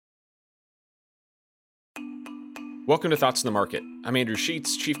Welcome to Thoughts on the Market. I'm Andrew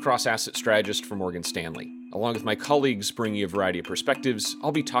Sheets, Chief Cross-Asset Strategist for Morgan Stanley. Along with my colleagues bringing you a variety of perspectives,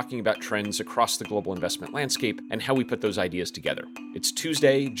 I'll be talking about trends across the global investment landscape and how we put those ideas together. It's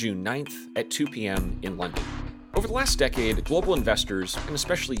Tuesday, June 9th at 2 p.m. in London. Over the last decade, global investors, and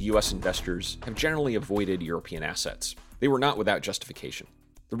especially U.S. investors, have generally avoided European assets. They were not without justification.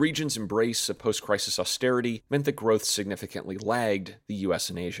 The region's embrace of post-crisis austerity meant that growth significantly lagged the U.S.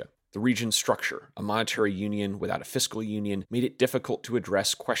 and Asia. The region's structure, a monetary union without a fiscal union, made it difficult to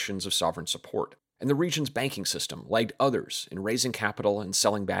address questions of sovereign support. And the region's banking system lagged others in raising capital and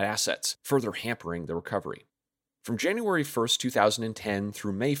selling bad assets, further hampering the recovery. From January 1st, 2010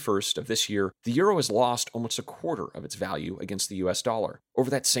 through May 1st of this year, the euro has lost almost a quarter of its value against the US dollar. Over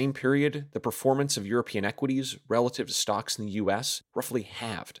that same period, the performance of European equities relative to stocks in the US roughly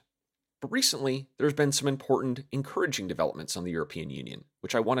halved. But recently, there's been some important, encouraging developments on the European Union,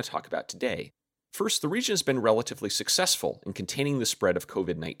 which I want to talk about today. First, the region has been relatively successful in containing the spread of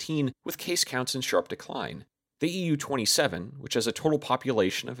COVID-19, with case counts in sharp decline. The EU27, which has a total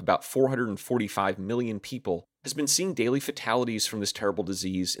population of about 445 million people, has been seeing daily fatalities from this terrible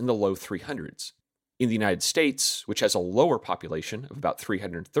disease in the low 300s. In the United States, which has a lower population of about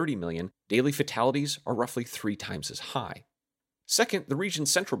 330 million, daily fatalities are roughly 3 times as high. Second, the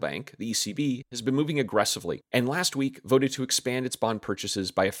region's central bank, the ECB, has been moving aggressively, and last week voted to expand its bond purchases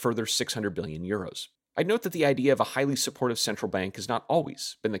by a further 600 billion euros. I'd note that the idea of a highly supportive central bank has not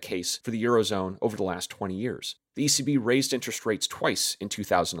always been the case for the Eurozone over the last 20 years. The ECB raised interest rates twice in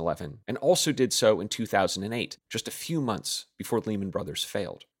 2011, and also did so in 2008, just a few months before Lehman Brothers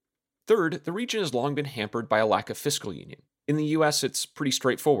failed. Third, the region has long been hampered by a lack of fiscal union. In the US, it's pretty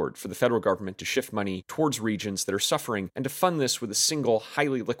straightforward for the federal government to shift money towards regions that are suffering and to fund this with a single,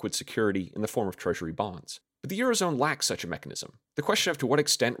 highly liquid security in the form of treasury bonds. But the Eurozone lacks such a mechanism. The question of to what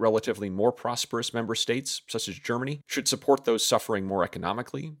extent relatively more prosperous member states, such as Germany, should support those suffering more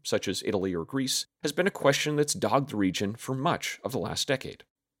economically, such as Italy or Greece, has been a question that's dogged the region for much of the last decade.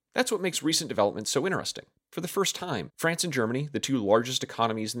 That's what makes recent developments so interesting. For the first time, France and Germany, the two largest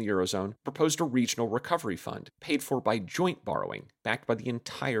economies in the Eurozone, proposed a regional recovery fund paid for by joint borrowing, backed by the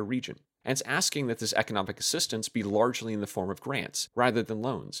entire region. And it's asking that this economic assistance be largely in the form of grants, rather than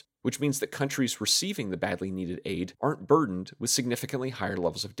loans, which means that countries receiving the badly needed aid aren't burdened with significantly higher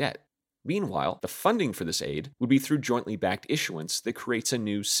levels of debt. Meanwhile, the funding for this aid would be through jointly backed issuance that creates a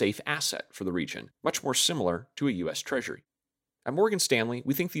new safe asset for the region, much more similar to a US Treasury. At Morgan Stanley,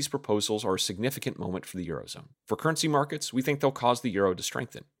 we think these proposals are a significant moment for the Eurozone. For currency markets, we think they'll cause the euro to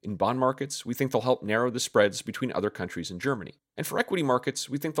strengthen. In bond markets, we think they'll help narrow the spreads between other countries and Germany. And for equity markets,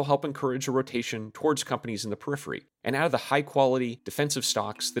 we think they'll help encourage a rotation towards companies in the periphery and out of the high-quality, defensive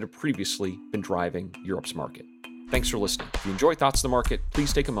stocks that have previously been driving Europe's market. Thanks for listening. If you enjoy Thoughts on the Market,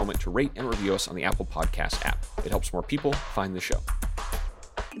 please take a moment to rate and review us on the Apple Podcast app. It helps more people find the show.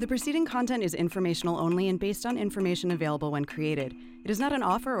 The preceding content is informational only and based on information available when created. It is not an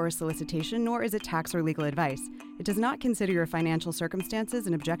offer or a solicitation, nor is it tax or legal advice. It does not consider your financial circumstances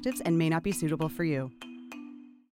and objectives and may not be suitable for you.